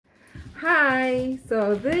Hi,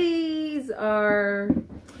 so these are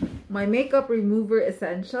my makeup remover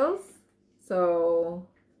essentials. So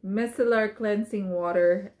micellar cleansing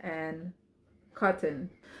water and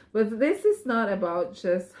cotton. But this is not about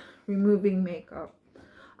just removing makeup.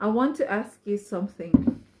 I want to ask you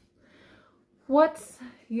something. What's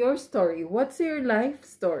your story? What's your life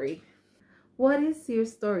story? What is your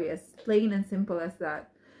story? As plain and simple as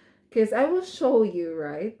that. Because I will show you,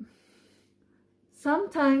 right?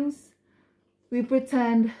 Sometimes we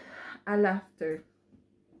pretend a laughter.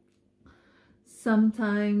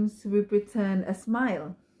 Sometimes we pretend a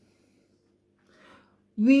smile.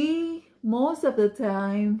 We, most of the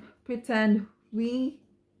time, pretend we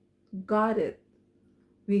got it.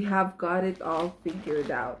 We have got it all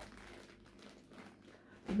figured out.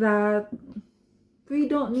 That we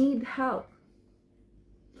don't need help.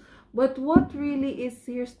 But what really is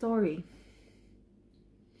your story?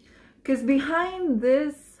 Because behind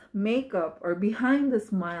this makeup, or behind the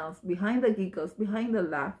smiles, behind the giggles, behind the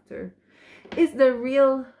laughter, is the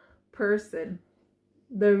real person,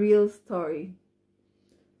 the real story.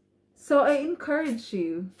 So I encourage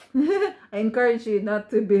you, I encourage you not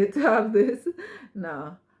to have this.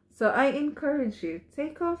 No. So I encourage you,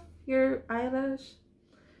 take off your eyelash,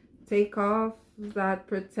 take off that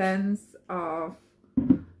pretense of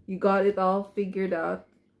you got it all figured out,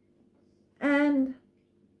 and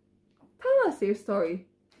tell us your story.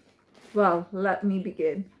 Well, let me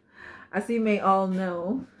begin. As you may all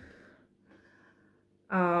know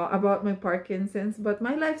about my Parkinson's, but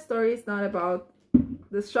my life story is not about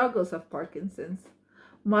the struggles of Parkinson's.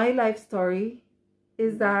 My life story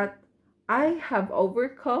is that I have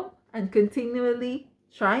overcome and continually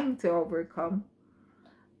trying to overcome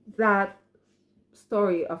that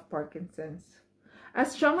story of Parkinson's.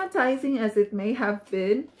 As traumatizing as it may have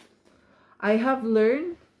been, I have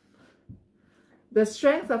learned the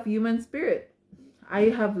strength of human spirit. I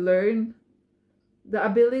have learned the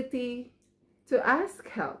ability to ask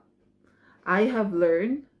help. I have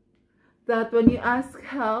learned that when you ask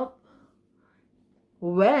help,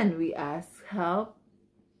 when we ask help,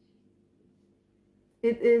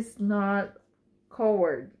 it is not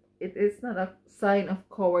coward. It is not a sign of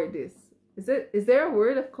cowardice. Is there a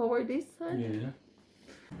word of cowardice, son? Yeah.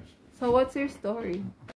 So what's your story?